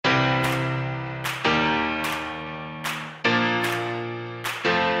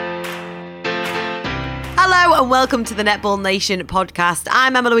Hello and welcome to the Netball Nation podcast.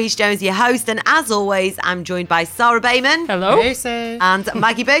 I'm Emma Louise Jones, your host, and as always, I'm joined by Sarah Bayman. Hello. Hey, sir. And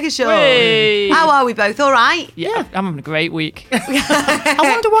Maggie Burgershaw. Hey. How are we both? All right? Yeah, I'm having a great week. I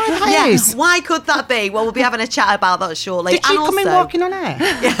wonder why that is. Why could that be? Well, we'll be having a chat about that shortly. Did she come in walking on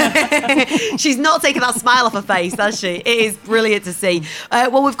air? She's not taking that smile off her face, has she? It is brilliant to see.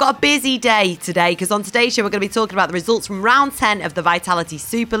 Well, we've got a busy day today because on today's show, we're going to be talking about the results from round 10 of the Vitality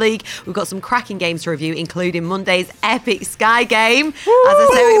Super League. We've got some cracking games to review, including Monday's epic Sky game. As I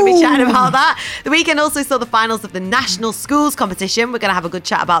say, we're going to be chatting about that. The weekend also saw the finals of the National Schools competition. We're going to have a good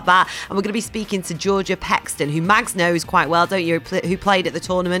chat about that. And we're going to be speaking to Georgia Pexton, who Mags knows quite well, don't you, who played at the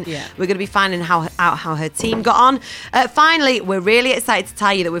tournament. Yeah. We're going to be finding out how her team got on. Finally, we're really excited to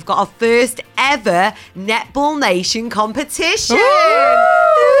tell you that we've got our first ever Netball Nation competition.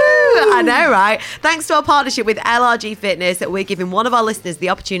 I know, right? Thanks to our partnership with LRG Fitness, we're giving one of our listeners the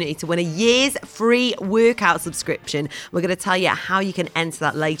opportunity to win a year's free workout subscription. We're going to tell you how you can enter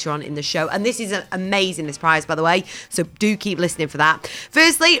that later on in the show. And this is amazing, this prize, by the way. So do keep listening for that.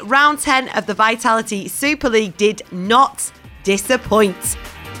 Firstly, round 10 of the Vitality Super League did not disappoint.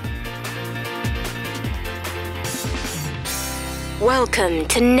 Welcome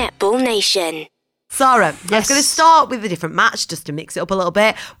to Netball Nation. Sarah, I was Yes. going to start with a different match just to mix it up a little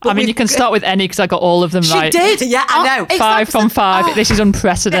bit. I mean, you can start with any because I got all of them She right. did, yeah, I know. 5 from 5. Oh. This is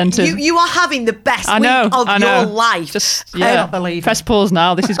unprecedented. You are having the best I know, week of I know. your life. Just, I yeah. don't believe Press it. pause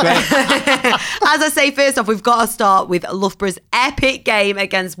now. This is great. As I say, first off, we've got to start with Loughborough's epic game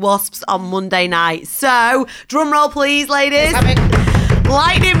against Wasps on Monday night. So, drum roll, please, ladies.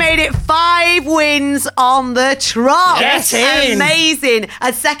 Lightning made it 5 wins on the trot. Get in. Amazing.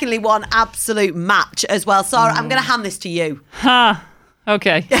 And secondly, one absolute match as well. Sarah, I'm going to hand this to you. Ha.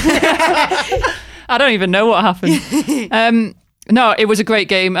 Okay. I don't even know what happened. No, it was a great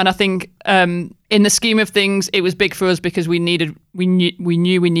game, and I think in the scheme of things, it was big for us because we knew we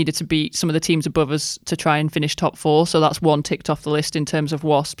needed to beat some of the teams above us to try and finish top 4. So that's one ticked off the list in terms of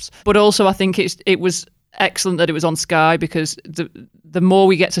Wasps. But also, I think it was excellent that it was on Sky because the more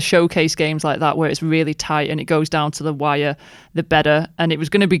we get to showcase games like that where it's really tight and it goes down to the wire, the better. And it was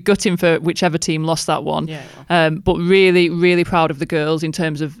going to be gutting for whichever team lost that one. Yeah. But really, really proud of the girls in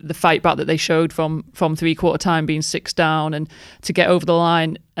terms of the fight back that they showed from 3/4 time being 6 down and to get over the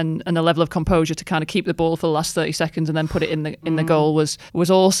line and the level of composure to kind of keep the ball for the last 30 seconds and then put it in the goal was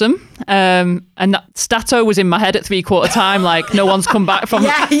awesome. And that Stato was in my head at 3/4 time, like no one's come back from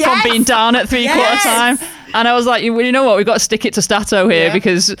being down at 3/4 time. And I was like, you know what, we've got to stick it to Stato here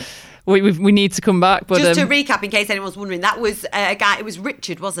because we need to come back. But just to recap, in case anyone's wondering, that was a guy, it was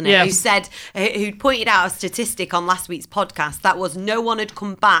Richard, wasn't it, Yeah. who said, who'd pointed out a statistic on last week's podcast that was no one had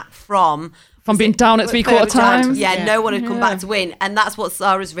come back from being down at 3/4 time. Yeah, no one had come back to win. And that's what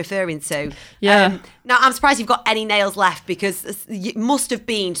Sarah's referring to. Yeah. Now, I'm surprised you've got any nails left because it must have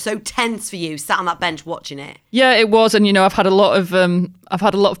been so tense for you sat on that bench watching it. Yeah, it was, and I've had a lot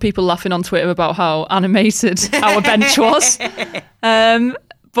of people laughing on Twitter about how animated our bench was.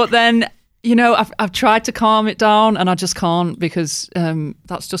 But then I've tried to calm it down, and I just can't because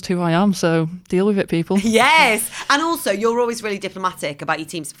that's just who I am. So deal with it, people. Yes, and also you're always really diplomatic about your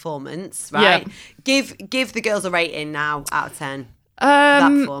team's performance, right? Yeah. Give the girls a rating now out of 10. That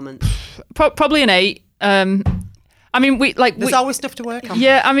performance. Probably an 8. I mean, There's always stuff to work on.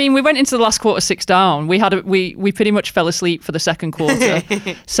 Yeah, I mean, we went into the last quarter 6 down. We pretty much fell asleep for the second quarter.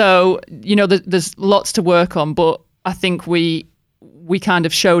 So there's lots to work on, but I think we kind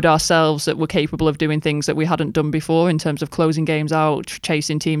of showed ourselves that we're capable of doing things that we hadn't done before in terms of closing games out,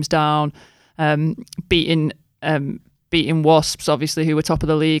 chasing teams down, beating Wasps, obviously, who were top of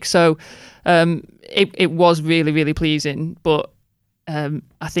the league. So it was really, really pleasing. But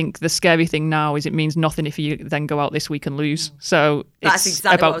I think the scary thing now is it means nothing if you then go out this week and lose. So That's it's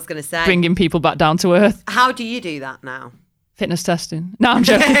exactly about what I was going to say. bringing people back down to earth. How do you do that now? Fitness testing. No, I'm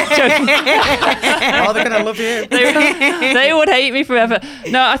joking. Oh, they're going to love you. They would hate me forever.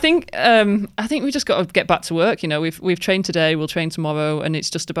 No, I think we just got to get back to work. We've trained today, we'll train tomorrow, and it's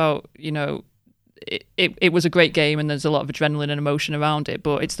just about it was a great game and there's a lot of adrenaline and emotion around it,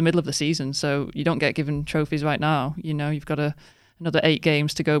 but it's the middle of the season, so you don't get given trophies right now. You've got another 8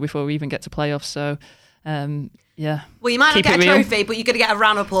 games to go before we even get to playoffs. So Yeah. Well, you might not Keep get a it real. trophy, but you're going to get a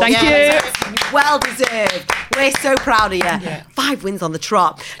round of applause. Thank you. Well deserved. We're so proud of you. 5 wins on the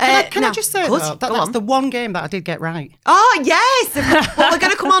trot. Can I just say, of course, though, go that's on. the one game that I did get right. Oh, yes. Well, we're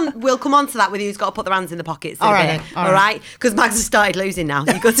going to come on. We'll come on to that with you. Who's got to put their hands in the pockets. All right bit. then, All right. Because Mags has started losing now.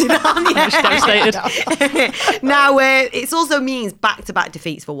 You got it on. Devastated. Now, it also means back-to-back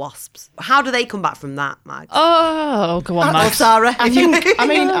defeats for Wasps. How do they come back from that, Mags? Oh, go on, Or Max. Sarah? I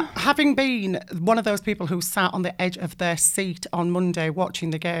mean, having been one of those people who sat on the edge of their seat on Monday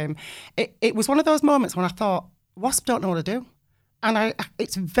watching the game, it was one of those moments when I thought, Wasps don't know what to do. And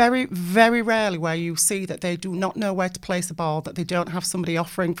it's very, very rarely where you see that they do not know where to place the ball, that they don't have somebody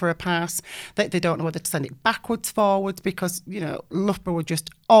offering for a pass, that they don't know whether to send it backwards, forwards, because, Loughborough were just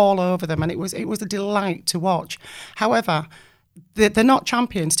all over them, and it was a delight to watch. However, they're not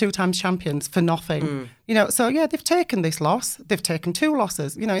champions, 2 times champions for nothing. So yeah, they've taken this loss. They've taken 2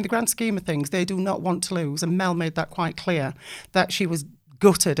 losses. In the grand scheme of things, they do not want to lose. And Mel made that quite clear, that she was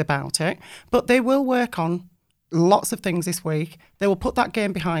gutted about it. But they will work on lots of things this week. They will put that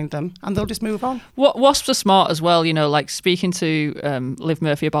game behind them and they'll just move on. Wasps are smart as well, like speaking to Liv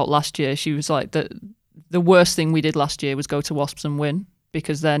Murphy about last year, she was like, the worst thing we did last year was go to Wasps and win,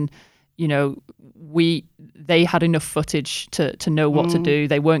 because then, they had enough footage to know what to do.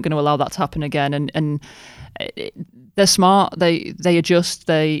 They weren't going to allow that to happen again. And they're smart. They adjust.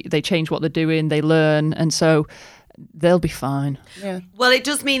 They change what they're doing. They learn. And so they'll be fine. Yeah. Well, it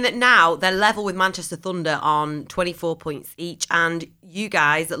does mean that now they're level with Manchester Thunder on 24 points each, and you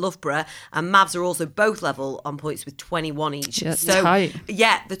guys at Loughborough and Mavs are also both level on points with 21 each. Yeah, tight.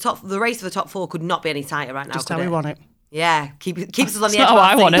 Yeah, the race for the top 4 could not be any tighter right now. Just could how we it? want it. Yeah, keeps us on the It's edge. not of how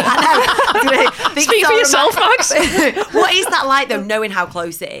our I want seat. it. I know. Think Speak for Sarah yourself, Max. What is that like, though, knowing how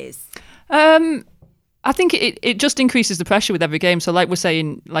close it is? I think it just increases the pressure with every game. So like we're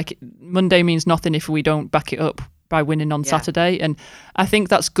saying, like Monday means nothing if we don't back it up by winning on Saturday. And I think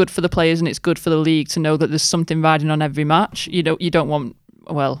that's good for the players and it's good for the league to know that there's something riding on every match. You don't want,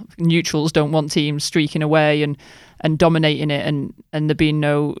 neutrals don't want teams streaking away and dominating it and there being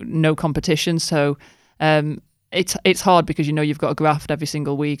no competition. So it's hard because you've got to graft every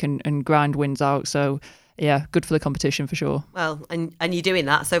single week and grind wins out. So yeah, good for the competition for sure. Well, and you're doing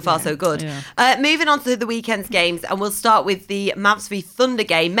that. So far, so good. Yeah. Moving on to the weekend's games, and we'll start with the Mavs v Thunder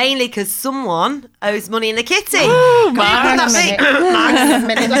game, mainly because someone owes money in the kitty. Hang on a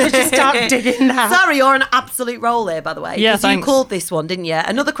minute. Let's just start digging now. Sorry, you're on an absolute roll here, by the way. Yeah, 'Cause you thanks. called this one, didn't you?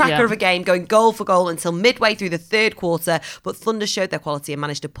 Another cracker Yeah. of a game, going goal for goal until midway through the third quarter, but Thunder showed their quality and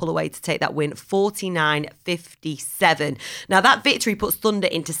managed to pull away to take that win 49-57. Now, that victory puts Thunder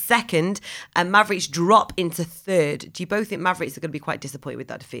into second and Mavericks drop into third. Do you both think Mavericks are going to be quite disappointed with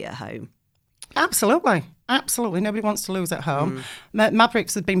that defeat at home? Absolutely. Nobody wants to lose at home.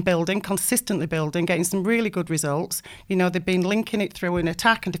 Mavericks have been consistently building, getting some really good results. They've been linking it through in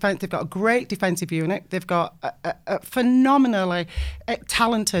attack and defence. They've got a great defensive unit. They've got a phenomenally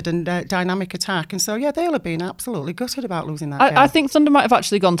talented and dynamic attack. And so, yeah, they'll have been absolutely gutted about losing that game. I think Thunder might have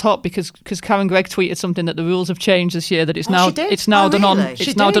actually gone top because Karen Gregg tweeted something that the rules have changed this year, that it's now she did? it's now Oh, done really? on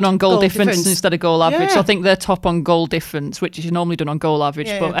She it's now did. done on goal Goal difference difference. instead of goal average. So Yeah. I think they're top on goal difference, which is normally done on goal average.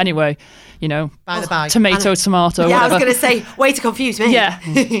 Yeah. But anyway, By the by. tomato, tomato. Yeah, I whatever. was going to say, way to confuse me. Yeah,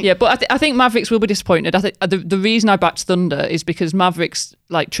 yeah, but I think Mavericks will be disappointed. I think the reason I backed Thunder is because Mavericks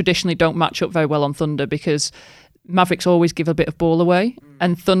traditionally don't match up very well on Thunder, because Mavericks always give a bit of ball away,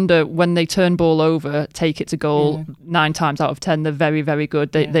 and Thunder, when they turn ball over, take it to goal 9 times out of 10. They're very, very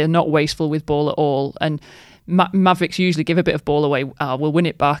good. They're not wasteful with ball at all, and Mavericks usually give a bit of ball away. We'll win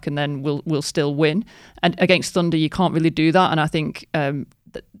it back, and then we'll still win. And against Thunder, you can't really do that. And I think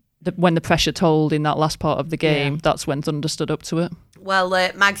when the pressure told in that last part of the game, that's when Thunder stood up to it. Well,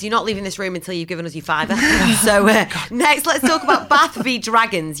 Mags, you're not leaving this room until you've given us your fiver. So next, let's talk about Bath v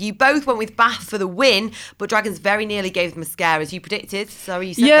Dragons. You both went with Bath for the win, but Dragons very nearly gave them a scare, as you predicted. Sorry,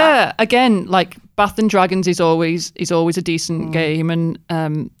 you said that. Yeah, again, Bath and Dragons is always a decent game, and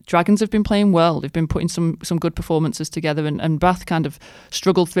Dragons have been playing well. They've been putting some good performances together, and Bath kind of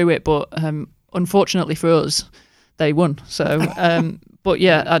struggled through it, but unfortunately for us, they won. So, but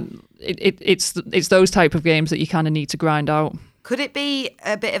yeah, it's those type of games that you kind of need to grind out. Could it be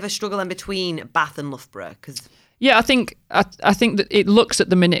a bit of a struggle then between Bath and Loughborough? Yeah, I think that it looks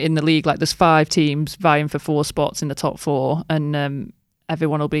at the minute in the league like there's 5 teams vying for 4 spots in the top 4, and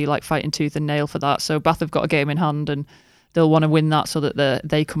everyone will be fighting tooth and nail for that. So Bath have got a game in hand, and they'll want to win that so that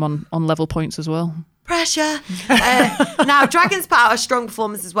they come on level points as well. Pressure. Now, Dragons put out a strong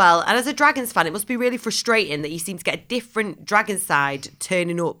performance as well. And as a Dragons fan, it must be really frustrating that you seem to get a different Dragons side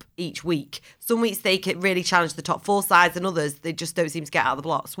turning up each week. Some weeks they can really challenge the top 4 sides, and others they just don't seem to get out of the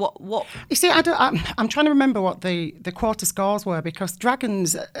blocks. What? You see, I'm trying to remember what the quarter scores were, because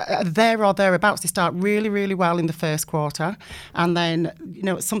Dragons, there or thereabouts, they start really, really well in the first quarter, and then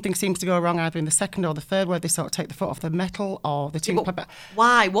something seems to go wrong either in the second or the third, where they sort of take the foot off the metal, or the team.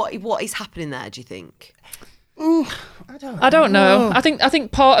 Why? What is happening there? Do you think? I don't know. I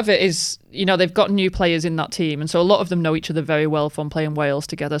think part of it is they've got new players in that team, and so a lot of them know each other very well from playing Wales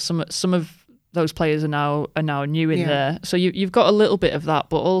together. Some of those players are now new in there, so you've got a little bit of that,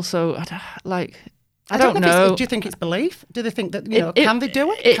 but also I don't know. Do you think it's belief? Do they think that can they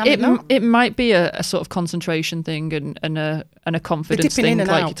do it? Can they not? It might be a sort of concentration thing and a confidence thing,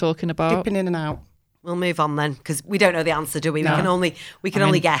 like you're talking about. Dipping in and out. We'll move on then, because we don't know the answer, do we? No. We can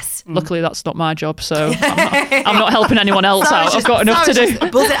only guess. Luckily, that's not my job, so I'm not helping anyone else out. I've got enough to do. I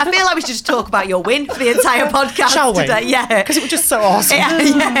feel like we should just talk about your win for the entire podcast. Shall we? Today. Yeah, because it was just so awesome.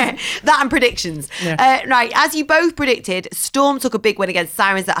 Yeah. That and predictions. Yeah. Right, as you both predicted, Storm took a big win against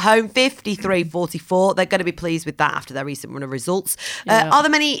Sirens at home, 53-44. They're going to be pleased with that after their recent run of results. Are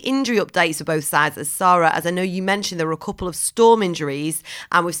there many injury updates for both sides? Sarah, as I know you mentioned, there were a couple of Storm injuries,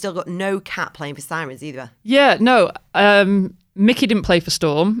 and we've still got no Cat playing for Sirens either. Yeah, no. Mickey didn't play for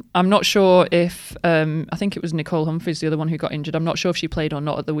Storm. I'm not sure if I think it was Nicole Humphries, the other one who got injured. I'm not sure if she played or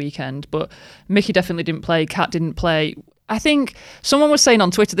not at the weekend, but Mickey definitely didn't play. Cat didn't play. I think someone was saying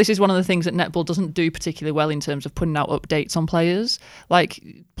on Twitter, this is one of the things that netball doesn't do particularly well in terms of putting out updates on players. Like,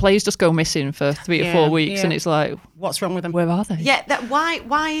 players just go missing for 3 or 4 weeks, and it's like, what's wrong with them? Where are they? Yeah,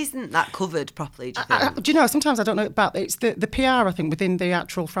 why isn't that covered properly, do you think? Do you know, sometimes I don't know about it's the PR, I think, within the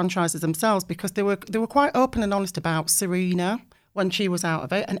actual franchises themselves, because they were quite open and honest about Serena when she was out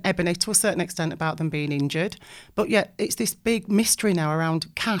of it, and Ebony to a certain extent about them being injured. But yet it's this big mystery now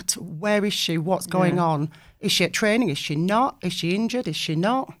around Kat. Where is she? What's going on? Is she at training? Is she not? Is she injured? Is she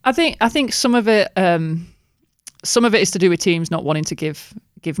not? I think some of it is to do with teams not wanting to give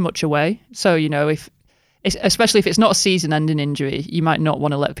much away. So especially if it's not a season-ending injury, you might not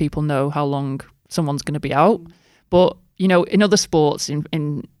want to let people know how long someone's going to be out. But in other sports,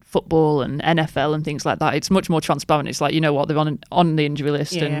 in football and NFL and things like that, it's much more transparent. It's like, what, they're on the injury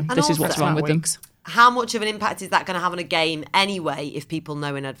list, and this is what's wrong with them. How much of an impact is that going to have on a game anyway if people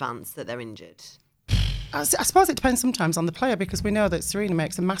know in advance that they're injured? I suppose it depends sometimes on the player, because we know that Serena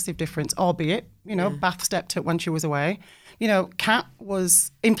makes a massive difference, albeit, Bath stepped up when she was away. Kat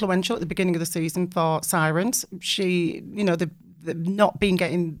was influential at the beginning of the season for Sirens. She, they've not been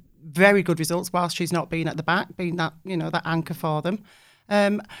getting very good results whilst she's not been at the back, being that, that anchor for them.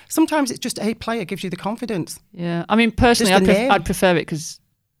 Sometimes it's just a player gives you the confidence. Yeah, I mean, personally, I'd prefer it because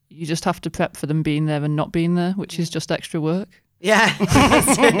you just have to prep for them being there and not being there, which is just extra work. Yeah.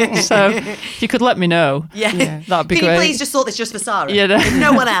 So if you could let me know, that'd be great. Can you please just sort this just for Sarah? Yeah,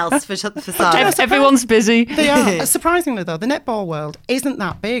 no one else for Sarah. Everyone's busy. They are. Surprisingly, though, the netball world isn't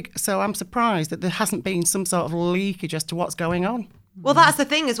that big, so I'm surprised that there hasn't been some sort of leakage as to what's going on. Well, that's the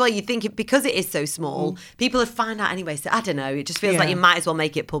thing as well. You think because it is so small, people would find out anyway. So I don't know. It just feels like you might as well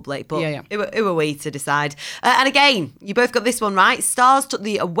make it public. But who are we to decide? And again, you both got this one right. Stars took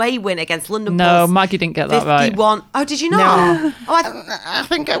the away win against London Pulse. No, Maggie didn't get that right. 51. Oh, did you not? No. I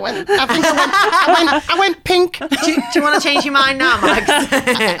think I went. I went pink. Do you want to change your mind now,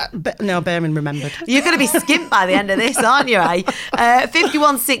 Max? No, Behrman remembered. You're going to be skint by the end of this, aren't you, eh?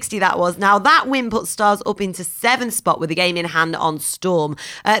 51-60 that was. Now, that win put Stars up into 7th spot with the game in hand on Storm.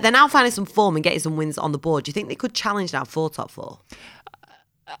 They're now finding some form and getting some wins on the board. Do you think they could challenge now for top 4?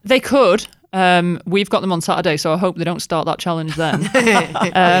 They could. We've got them on Saturday, so I hope they don't start that challenge then.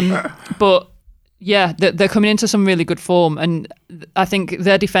 But yeah, they're coming into some really good form, and I think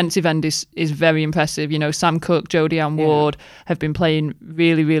their defensive end is very impressive. Sam Cook, Jodie Ann Ward have been playing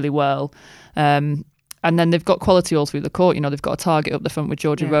really, really well. And then they've got quality all through the court. They've got a target up the front with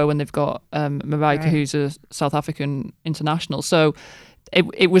Georgia Rowe, and they've got Marika, who's a South African international. So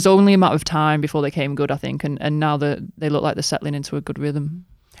it was only a matter of time before they came good, I think. And now they look like they're settling into a good rhythm.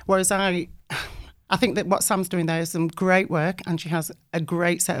 Whereas I think that what Sam's doing there is some great work, and she has a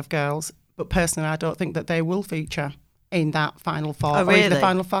great set of girls. But personally, I don't think that they will feature in that Final Four or even the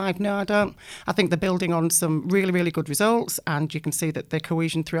Final Five. No, I don't. I think they're building on some really, really good results, and you can see that the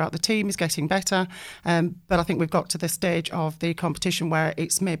cohesion throughout the team is getting better. But I think we've got to the stage of the competition where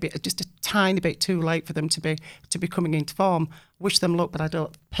it's maybe just a tiny bit too late for them to be coming into form. Wish them luck, but I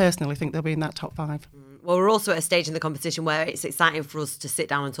don't personally think they'll be in that top 5. Well, we're also at a stage in the competition where it's exciting for us to sit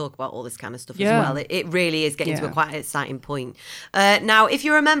down and talk about all this kind of stuff Yeah. as well. It really is getting to a Yeah. quite an exciting point. Now, if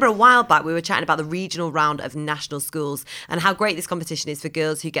you remember a while back, we were chatting about the regional round of national schools and how great this competition is for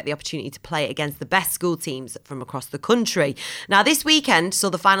girls who get the opportunity to play against the best school teams from across the country. Now, this weekend saw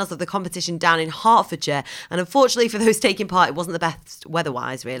the finals of the competition down in Hertfordshire, and unfortunately for those taking part, it wasn't the best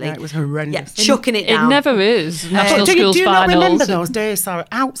weather-wise, really. Yeah, it was horrendous. Yeah, chucking it down. It never is. National Do schools you not finals. remember those days, Sarah,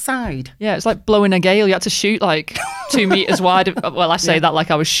 outside? Yeah, it's like blowing a gale. You had to shoot like 2 meters wide. Well, I say that like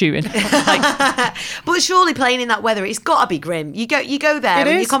I was shooting. Like, But surely playing in that weather, it's got to be grim. You go there It and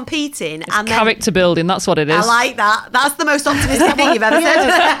is. you're competing, and then character building, that's what it is. I like that. That's the most optimistic thing you've ever said.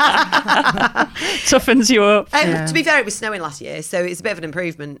 Toughens you up. To be fair, it was snowing last year, so it's a bit of an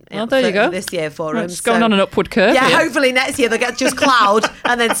improvement. Well, there you for go. This year for them. It's going on an upward curve. Yeah, here. hopefully next year they'll get just cloud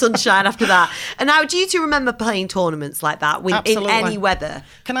and then sunshine after that. And now, do you two remember playing tournaments like that in Absolutely. any weather?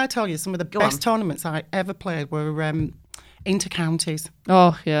 Can I tell you, some of the on. best tournaments I ever played were inter-counties.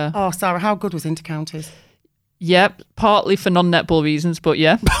 Oh, yeah. Oh, Sarah, how good was inter-counties? Yep, partly for non-netball reasons, but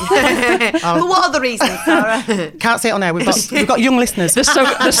yeah. But what are the reasons, Sarah? Can't say it on air. We've got young listeners.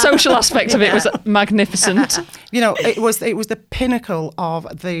 The social aspect of it was magnificent. You know, it was the pinnacle of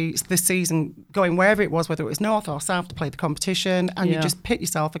the season, going wherever it was, whether it was north or south, to play the competition, and you Yeah. just pit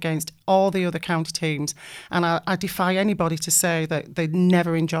yourself against all the other county teams. And I defy anybody to say that they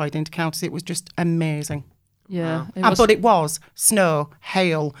never enjoyed inter-counties. It was just amazing. Yeah. But it was snow,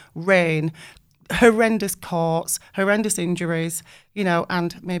 hail, rain, horrendous courts, horrendous injuries, you know,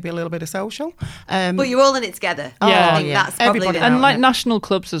 and maybe a little bit of social. But you're all in it together. Yeah. I think that's probably Everybody the- out. and like national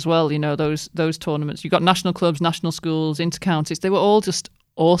clubs as well, you know, those tournaments. You've got national clubs, national schools, inter-counties. They were all just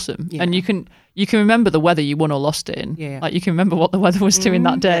awesome. Yeah. And you can remember the weather you won or lost it in. Yeah. Like you can remember what the weather was doing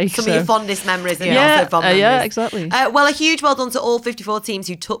that day. Some so. of your fondest memories and Yeah, not so fond memories. yeah, exactly. Well, a huge well done to all 54 teams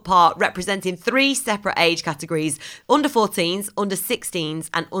who took part, representing 3 separate age categories: under 14s, under 16s,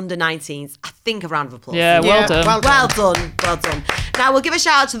 and under 19s. I think a round of applause. Yeah, well done. Well done. Well done. Now, we'll give a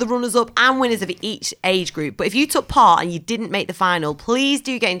shout out to the runners-up and winners of each age group. But if you took part and you didn't make the final, please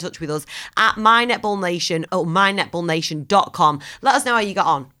do get in touch with us at MyNetballNation or MyNetballNation.com. Let us know how you got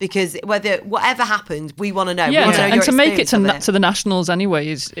on, because whatever happened, we want to know. We Yeah, want to know and your to make it experience of to the nationals anyway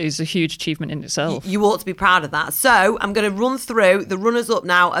is a huge achievement in itself. You ought to be proud of that. So I'm going to run through the runners-up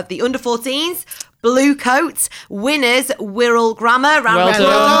now of the under 14s. Blue Coat, winners, Wirral Grammar. Round Well of done.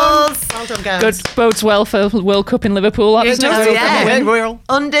 applause. Well done, guys. Good, bodes well for World Cup in Liverpool. That doesn't does, it? yeah. Wirral.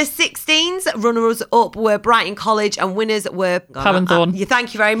 Under 16s, runners-up were Brighton College and winners were... Parenthorne.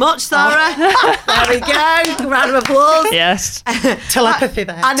 Thank you very much, Sarah. There we go. Round of applause. Yes. Telepathy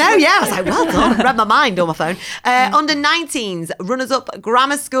there. I know, yeah. I was like, well done. Read my mind on my phone. Under 19s, runners-up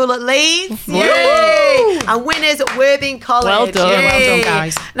Grammar School at Leeds. Yay! And winners Worthing College. Well done. Yay! Well done,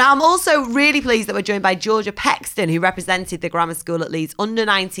 guys. Now, I'm also really pleased that we're joined by Georgia Pexton, who represented the Grammar School at Leeds under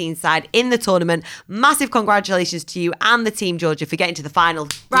 19 side in the tournament. Massive congratulations to you and the team, Georgia, for getting to the final.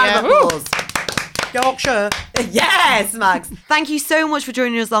 Round of Yeah. applause. Yorkshire. Yes, Max. Thank you so much for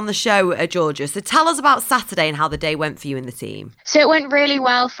joining us on the show, Georgia. So tell us about Saturday and how the day went for you and the team. So it went really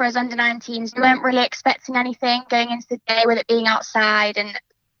well for us under 19s. We weren't really expecting anything going into the day with it being outside and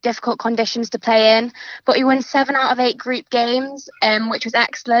difficult conditions to play in. But we won 7 out of 8 group games, which was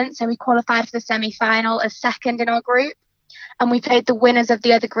excellent. So we qualified for the semi-final as second in our group. And we played the winners of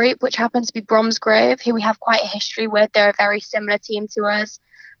the other group, which happens to be Bromsgrove, who we have quite a history with. They're a very similar team to us.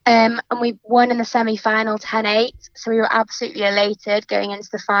 And we won in the semi-final 10-8. So we were absolutely elated going into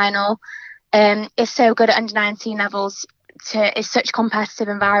the final. It's so good at under 19 levels. It's such a competitive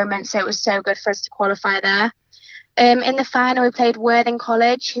environment. So it was so good for us to qualify there. In the final, we played Worthing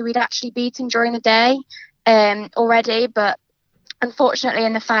College, who we'd actually beaten during the day already. But unfortunately,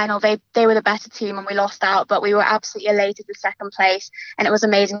 in the final, they were the better team and we lost out. But we were absolutely elated with second place. And it was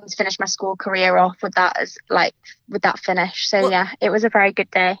amazing to finish my school career off with that with that finish. So, Well, yeah, it was a very good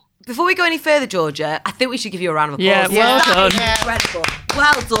day. Before we go any further, Georgia, I think we should give you a round of applause. Yeah, well That done. is incredible.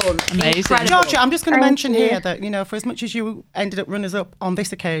 Well done. Amazing. Incredible. Georgia, I'm just going to Thank mention you. here that, you know, for as much as you ended up runners up on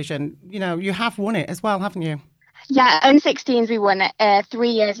this occasion, you know, you have won it as well, haven't you? Yeah, under 16s we won it 3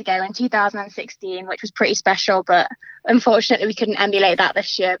 years ago in 2016, which was pretty special. But unfortunately, we couldn't emulate that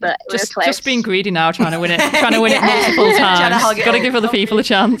this year. But we were close. Just being greedy now, trying to win it multiple Trying to hog times. it Got to all. give other people a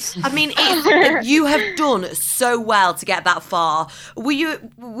chance. I mean, you have done so well to get that far. Were you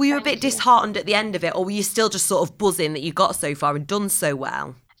a bit disheartened at the end of it, or were you still just sort of buzzing that you got so far and done so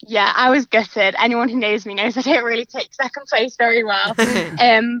well? Yeah, I was gutted. Anyone who knows me knows I don't really take second place very well.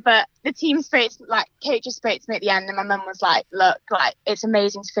 But the team spoke, coaches spoke to me at the end, and my mum was like, look, it's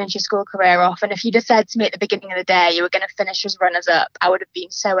amazing to finish your school career off. And if you'd have said to me at the beginning of the day you were going to finish as runners up, I would have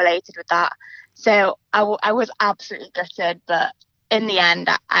been so elated with that. So I was absolutely gutted, but in the end,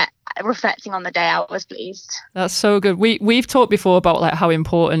 I reflecting on the day, I was pleased. That's so good. We've talked before about like how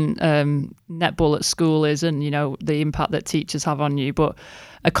important netball at school is, and the impact that teachers have on you. But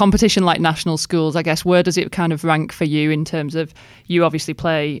a competition like national schools, I guess, where does it kind of rank for you in terms of, you obviously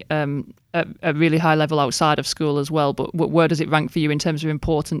play at a really high level outside of school as well, but where does it rank for you in terms of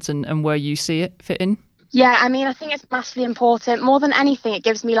importance and where you see it fit in? Yeah, I mean, I think it's massively important. More than anything, it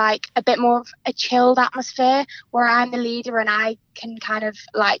gives me like a bit more of a chilled atmosphere where I'm the leader and I can kind of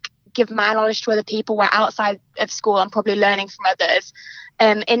like give my knowledge to other people, where outside of school I'm probably learning from others.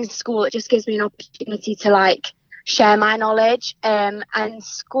 In school, it just gives me an opportunity to like share my knowledge, and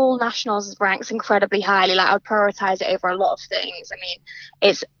school nationals ranks incredibly highly. Like, I would prioritize it over a lot of things. I mean,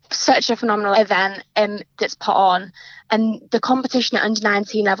 it's such a phenomenal event that's put on, and the competition at under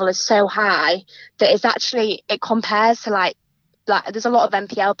 19 level is so high that it compares to like there's a lot of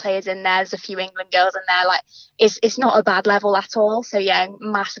NPL players in there, there's a few England girls in there, like it's not a bad level at all. So yeah,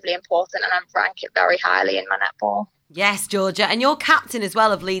 massively important, and I rank it very highly in my netball. Yes, Georgia. And you're captain as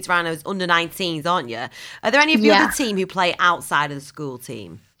well of Leeds Rhinos under 19s, aren't you? Are there any of the other team who play outside of the school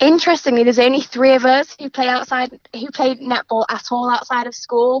team? Interestingly, there's only 3 of us who played netball at all outside of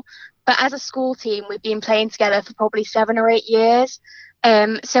school. But as a school team, we've been playing together for probably 7 or 8 years.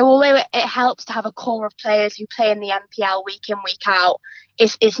 So although it helps to have a core of players who play in the NPL week in, week out,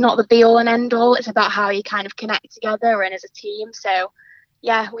 it's not the be all and end all. It's about how you kind of connect together and as a team. So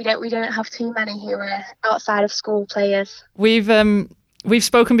yeah, we don't have too many who are outside of school players. We've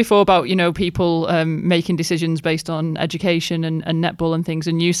spoken before about, people making decisions based on education and netball and things,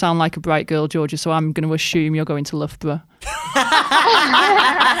 and you sound like a bright girl, Georgia, so I'm going to assume you're going to Loughborough.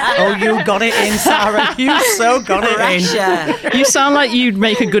 Oh, you got it in, Sarah. You so got it in. You sound like you'd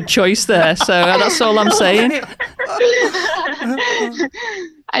make a good choice there, so that's all I'm saying.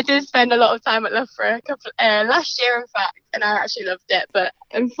 I did spend a lot of time at Loughborough last year, in fact, and I actually loved it. But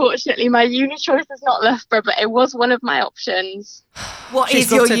unfortunately, my uni choice is not Loughborough, but it was one of my options. What is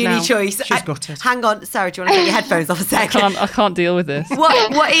your uni choice? She's gutted. Hang on, Sarah, do you want to take your headphones off a second? I can't deal with this.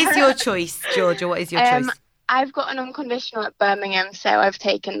 What is your choice, Georgia? What is your choice? I've got an unconditional at Birmingham, so I've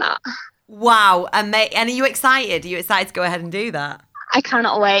taken that. Wow. And are you excited? Are you excited to go ahead and do that? I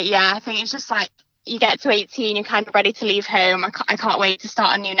cannot wait, yeah. I think it's just like, you get to 18, you're kind of ready to leave home. I can't wait to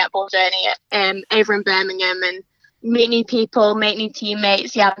start a new netball journey over in Birmingham and meet new people, make new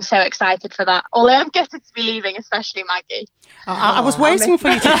teammates. Yeah, I'm so excited for that. Although I'm gutted to be leaving, especially Maggie. I was waiting for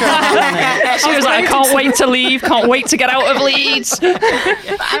you to throw that on it. She was like, I can't wait to leave, can't wait to get out of Leeds.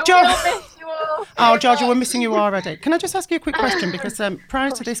 I will miss you all. Oh, Georgia, we're missing you already. Can I just ask you a quick question? Because prior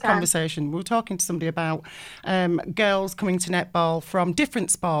to this conversation, we were talking to somebody about girls coming to netball from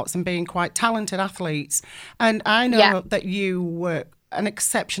different sports and being quite talented athletes. And I know that you were an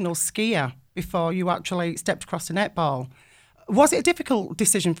exceptional skier before you actually stepped across to netball. Was it a difficult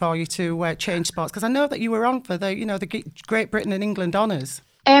decision for you to change sports? Because I know that you were on for the Great Britain and England honours.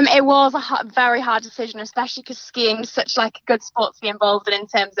 It was a very hard decision, especially because skiing is such like a good sport to be involved in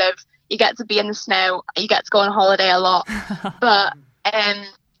terms of you get to be in the snow, you get to go on holiday a lot. But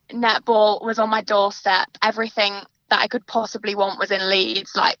netball was on my doorstep. Everything that I could possibly want was in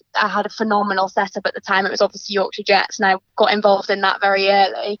Leeds. Like, I had a phenomenal setup at the time. It was obviously Yorkshire Jets, and I got involved in that very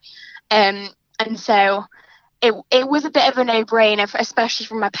early. And so it was a bit of a no-brainer, especially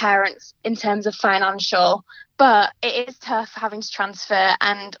from my parents in terms of financial. But it is tough having to transfer,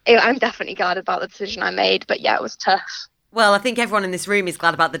 and I'm definitely glad about the decision I made. But yeah, it was tough. Well, I think everyone in this room is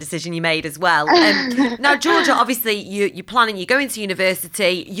glad about the decision you made as well. Now, Georgia, obviously, you're planning, you're going to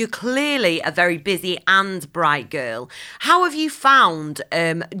university. You're clearly a very busy and bright girl. How have you found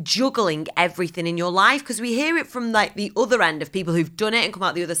juggling everything in your life? Because we hear it from like the other end of people who've done it and come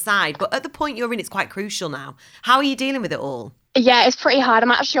out the other side. But at the point you're in, it's quite crucial now. How are you dealing with it all? Yeah, it's pretty hard.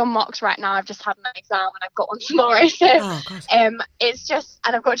 I'm actually on mocks right now. I've just had my exam and I've got one tomorrow. So it's just,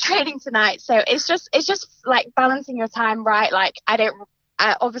 and I've got training tonight. So it's just like balancing your time right. Like,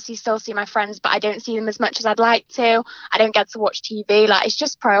 I obviously still see my friends, but I don't see them as much as I'd like to. I don't get to watch TV. Like, it's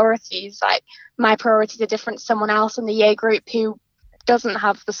just priorities. Like, my priorities are different to someone else in the year group who doesn't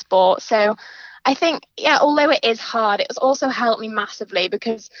have the sport. So I think, although it is hard, it has also helped me massively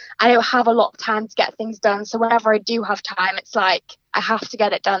because I don't have a lot of time to get things done. So whenever I do have time, it's like I have to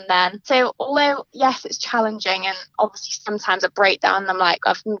get it done then. So although, yes, it's challenging and obviously sometimes I break down and I'm like,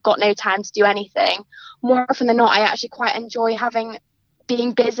 I've got no time to do anything. More often than not, I actually quite enjoy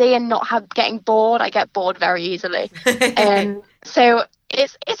being busy and getting bored. I get bored very easily. So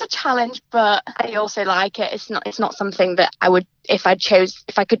it's a challenge, but I also like it. It's not something that I would, if I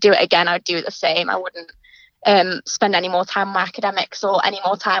could do it again, I would do it the same. I wouldn't spend any more time on my academics or any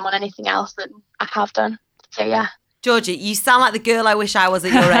more time on anything else than I have done. So yeah. Georgie, you sound like the girl I wish I was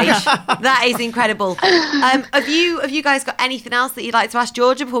at your age. That is incredible. Have you guys got anything else that you'd like to ask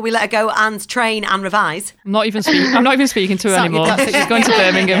Georgia before we let her go and train and revise? I'm not even speaking to her anymore. She's going to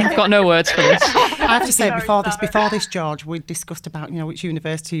Birmingham. Got no words for this. I have to say, before this, George, we discussed about which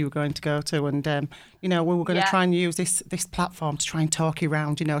university you were going to go to, and we were going to try and use this platform to try and talk you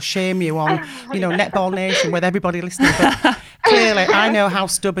around, shame you on, Netball Nation with everybody listening. But clearly, I know how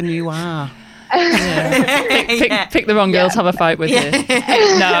stubborn you are. Pick the wrong girl to have a fight with you.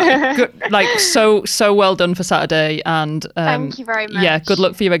 No, good, so well done for Saturday, and thank you very much. Yeah, good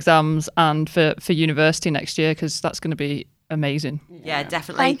luck for your exams and for university next year, because that's going to be amazing. Yeah,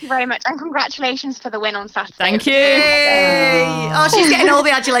 definitely. Thank you very much, and congratulations for the win on Saturday. Thank you. Oh, she's getting all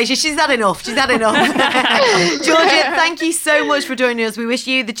the adulation. She's had enough. Georgia, thank you so much for joining us. We wish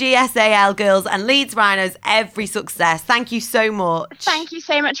you, the GSAL girls and Leeds Rhinos, every success. Thank you so much. Thank you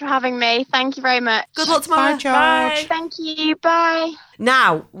so much for having me. Thank you very much. Good luck tomorrow. Bye, George. Thank you. Bye.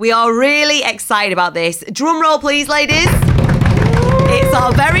 Now, we are really excited about this. Drum roll, please, ladies. It's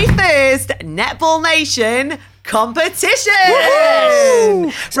our very first Netball Nation competition.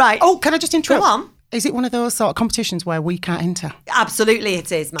 Right. Oh, can I just interrupt? Go on. Is it one of those sort of competitions where we can't enter? Absolutely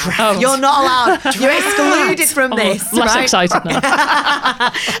it is, man. You're not allowed. You're excluded from this. Less right? excited now.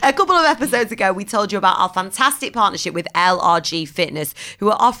 A couple of episodes ago, we told you about our fantastic partnership with LRG Fitness, who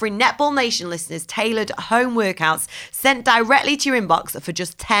are offering Netball Nation listeners tailored home workouts sent directly to your inbox for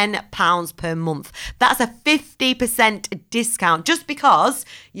just £10 per month. That's a 50% discount just because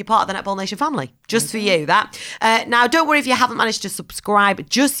you're part of the Netball Nation family. Just for you, that. Now, don't worry if you haven't managed to subscribe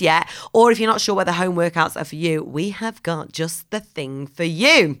just yet, or if you're not sure whether home workouts are for you, we have got just the thing for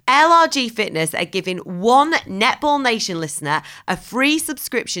you. LRG Fitness are giving one Netball Nation listener a free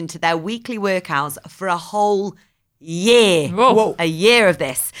subscription to their weekly workouts for a whole year. Whoa. A year of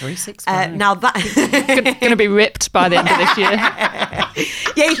this. 365. Now that Going to be ripped by the end of this year.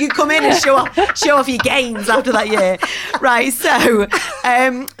 Yeah, you can come in and show off your gains after that year. Right, so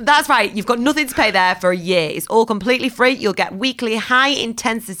that's right. You've got nothing to pay there for a year. It's all completely free. You'll get weekly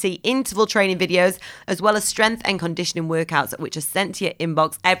high-intensity interval training videos, as well as strength and conditioning workouts, which are sent to your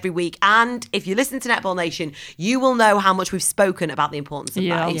inbox every week. And if you listen to Netball Nation, you will know how much we've spoken about the importance of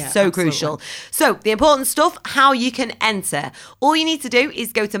that. It's so crucial. So the important stuff, how you can enter. All you need to do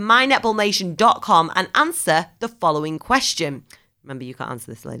is go to mynetballnation.com and answer the following question. Remember, you can't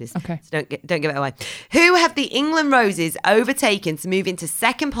answer this, ladies. Okay. So don't give it away. Who have the England Roses overtaken to move into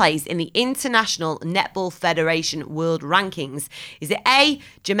second place in the International Netball Federation World Rankings? Is it A,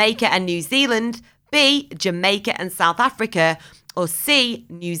 Jamaica and New Zealand, B, Jamaica and South Africa, or C,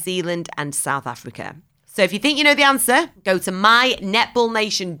 New Zealand and South Africa? So if you think you know the answer, go to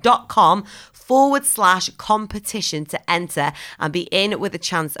mynetballnation.com/competition to enter and be in with a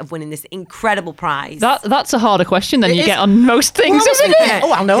chance of winning this incredible prize. That's a harder question than you get on most things, isn't it?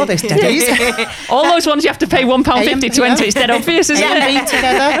 Oh, I know this, Daddies. All those ones you have to pay £1.50 to enter. It's dead obvious, isn't A it? and B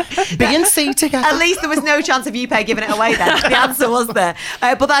together, B and C together. At least there was no chance of UPay giving it away then. The answer was there.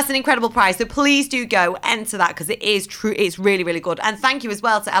 But that's an incredible prize. So please do go enter that, because it is true. It's really, really good. And thank you as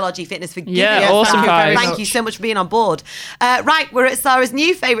well to LRG Fitness for giving us awesome that. prize. Thank you so much for being on board. Right, we're at Sarah's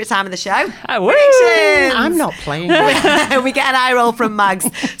new favourite time of the show. Woo! Predictions. I'm not playing. We get an eye roll from Mags.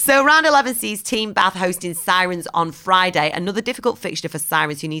 So round 11 sees Team Bath hosting Sirens on Friday. Another difficult fixture for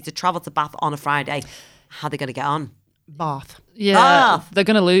Sirens who need to travel to Bath on a Friday. How are they going to get on? Bath. Yeah, Bath. they're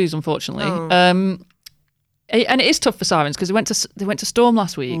going to lose, unfortunately. And it is tough for Sirens because they went to Storm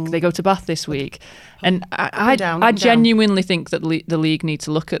last week. They go to Bath this week, and I genuinely think that the league needs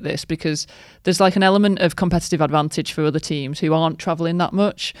to look at this, because there's like an element of competitive advantage for other teams who aren't travelling that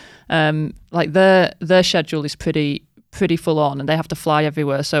much. Like their schedule is pretty full on, and they have to fly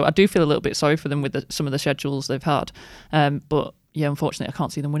everywhere. So I do feel a little bit sorry for them with some of the schedules they've had. But yeah, unfortunately, I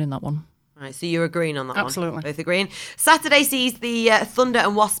can't see them winning that one. Right, so you're agreeing on that one? Absolutely. Both agreeing. Saturday sees the Thunder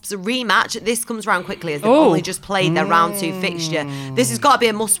and Wasps rematch. This comes round quickly as they've only just played their round 2 fixture. This has got to be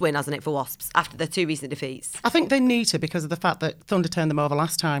a must-win, hasn't it, for Wasps, after their 2 recent defeats? I think they need to, because of the fact that Thunder turned them over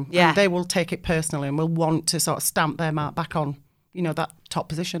last time. Yeah. And they will take it personally and will want to sort of stamp their mark back on, that top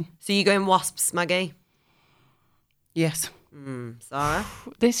position. So you going Wasps, Maggie? Yes. Sarah?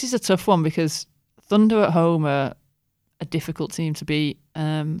 This is a tough one because Thunder at home are a difficult team to beat.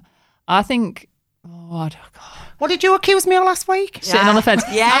 I think. God. What did you accuse me of last week? Sitting on the fence.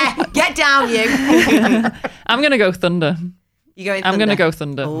 Yeah, get down, you. I'm going to go Thunder. You going? I'm going to go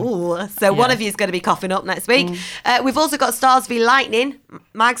Thunder. Oh, so one of you is going to be coughing up next week. We've also got Stars v Lightning.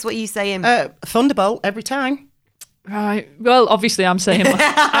 Mags, what are you saying? Thunderbolt every time. Right. Well, obviously, I'm saying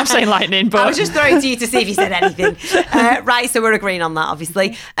Lightning, but I was just throwing to you to see if you said anything. Right, so we're agreeing on that,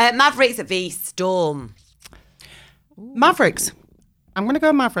 obviously. Mavericks v Storm. Mavericks. I'm going to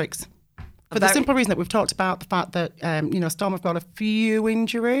go Mavericks. For the simple reason that we've talked about the fact that, Storm have got a few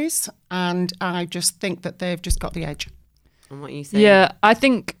injuries, and I just think that they've just got the edge. And what are you saying? Yeah, I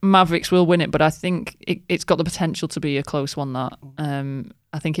think Mavericks will win it, but I think it's got the potential to be a close one, that.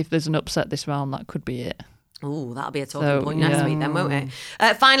 I think if there's an upset this round, that could be it. Oh, that'll be a talking point next week then, won't it?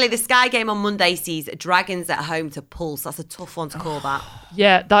 Finally, the Sky game on Monday sees Dragons at home to Pulse. That's a tough one to call that.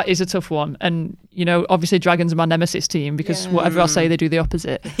 Yeah, that is a tough one. And, obviously Dragons are my nemesis team because whatever I say, they do the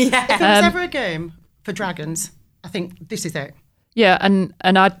opposite. Yeah. If there was ever a game for Dragons, I think this is it. Yeah, and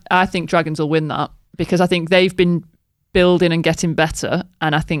I think Dragons will win that because I think they've been building and getting better.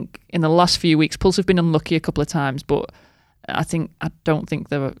 And I think in the last few weeks, Pulse have been unlucky a couple of times, but I don't think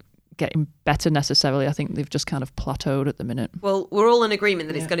they're getting better necessarily. I think they've just kind of plateaued at the minute. Well, we're all in agreement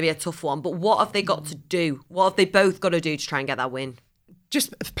that it's going to be a tough one, but what have they got to do? What have they both got to do to try and get that win?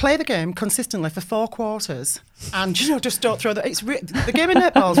 Just play the game consistently for 4 quarters and, just don't throw the game of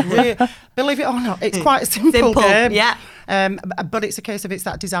netball's really, believe it or not, it's quite a simple game. Yeah. But it's a case of it's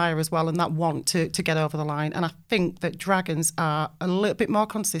that desire as well and that want to get over the line. And I think that Dragons are a little bit more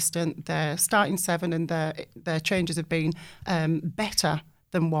consistent. Their starting 7 and their changes have been better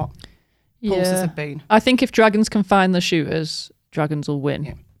than what Pulses have been. I think if Dragons can find the shooters, Dragons will win.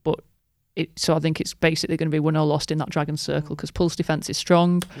 Yeah. But so I think it's basically going to be win or lost in that Dragons circle because Pulse defence is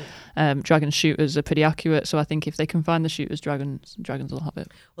strong. Dragons shooters are pretty accurate. So I think if they can find the shooters, Dragons will have it.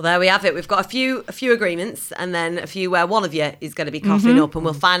 Well, there we have it. We've got a few agreements and then a few where one of you is going to be coughing up, and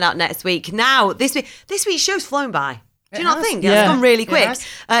we'll find out next week. Now, this week's show's flown by. Do you not think? Yeah. It's gone really quick.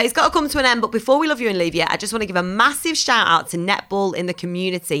 It's got to come to an end. But before we love you and leave you, I just want to give a massive shout out to Netball in the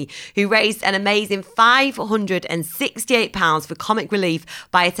Community, who raised an amazing £568 for comic relief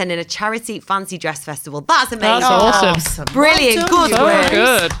by attending a charity fancy dress festival. That's amazing. That's awesome. Brilliant. Good work.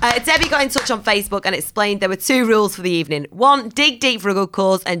 Good. Debbie got in touch on Facebook and explained there were 2 rules for the evening. 1, dig deep for a good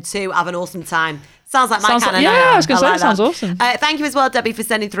cause, and 2, have an awesome time. Sounds like my kind of night. Yeah, I was going to say, it sounds awesome. Thank you as well, Debbie, for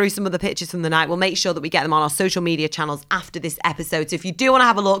sending through some of the pictures from the night. We'll make sure that we get them on our social media channels after this episode. So if you do want to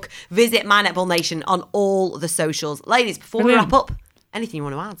have a look, visit My Netball Nation on all the socials. Ladies, before we wrap up, anything you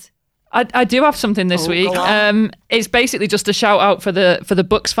want to add? I do have something this week. It's basically just a shout out for the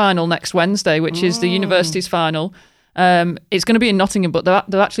Bucks final next Wednesday, which is the Universities final. It's going to be in Nottingham, but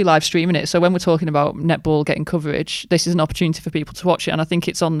they're actually live streaming it. So when we're talking about netball getting coverage, this is an opportunity for people to watch it. And I think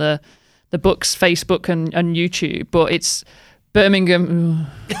it's on the Bucks Facebook and YouTube, but it's Birmingham.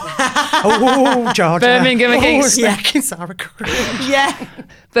 Georgia. Birmingham against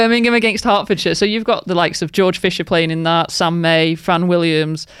Birmingham against Hertfordshire. So you've got the likes of George Fisher playing in that, Sam May, Fran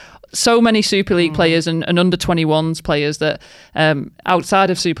Williams, so many Super League players and under 21s players that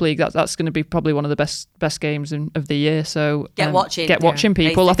outside of Super League, that's going to be probably one of the best games of the year. So get watching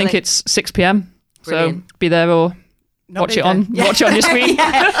people. Basically. I think it's 6 p.m. Brilliant. So be there or watch it on your screen.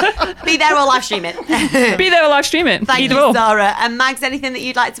 Be there or live stream it. Be there or live stream it. Thank you, Zara. And Mags, anything that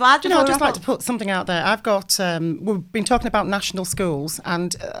you'd like to add? I'd just like to put something out there. I've got, we've been talking about national schools,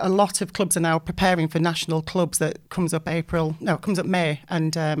 and a lot of clubs are now preparing for national clubs that comes up May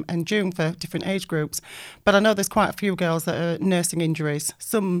and June for different age groups. But I know there's quite a few girls that are nursing injuries,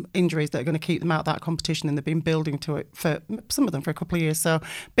 some injuries that are going to keep them out of that competition, and they've been building to it for some of them for a couple of years. So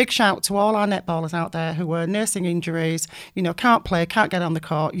big shout to all our netballers out there who are nursing injuries, can't play, can't get on the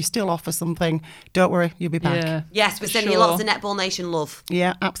court, you still offer something. Don't worry, you'll be back. Yeah, yes, we're sending you lots of Netball Nation love.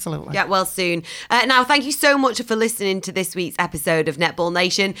 Yeah, absolutely. Get well soon. Now, thank you so much for listening to this week's episode of Netball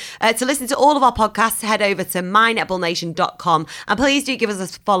Nation. To listen to all of our podcasts, head over to mynetballnation.com, and please do give us a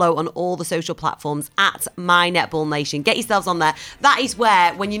follow on all the social platforms at mynetballnation. Get yourselves on there. That is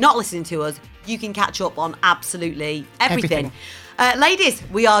where, when you're not listening to us, you can catch up on absolutely everything. Ladies,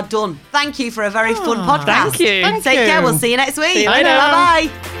 we are done. Thank you for a very fun podcast. Thank you. Take care. We'll see you next week. See you later. Bye-bye.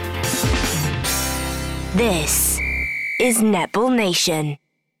 This is Netball Nation.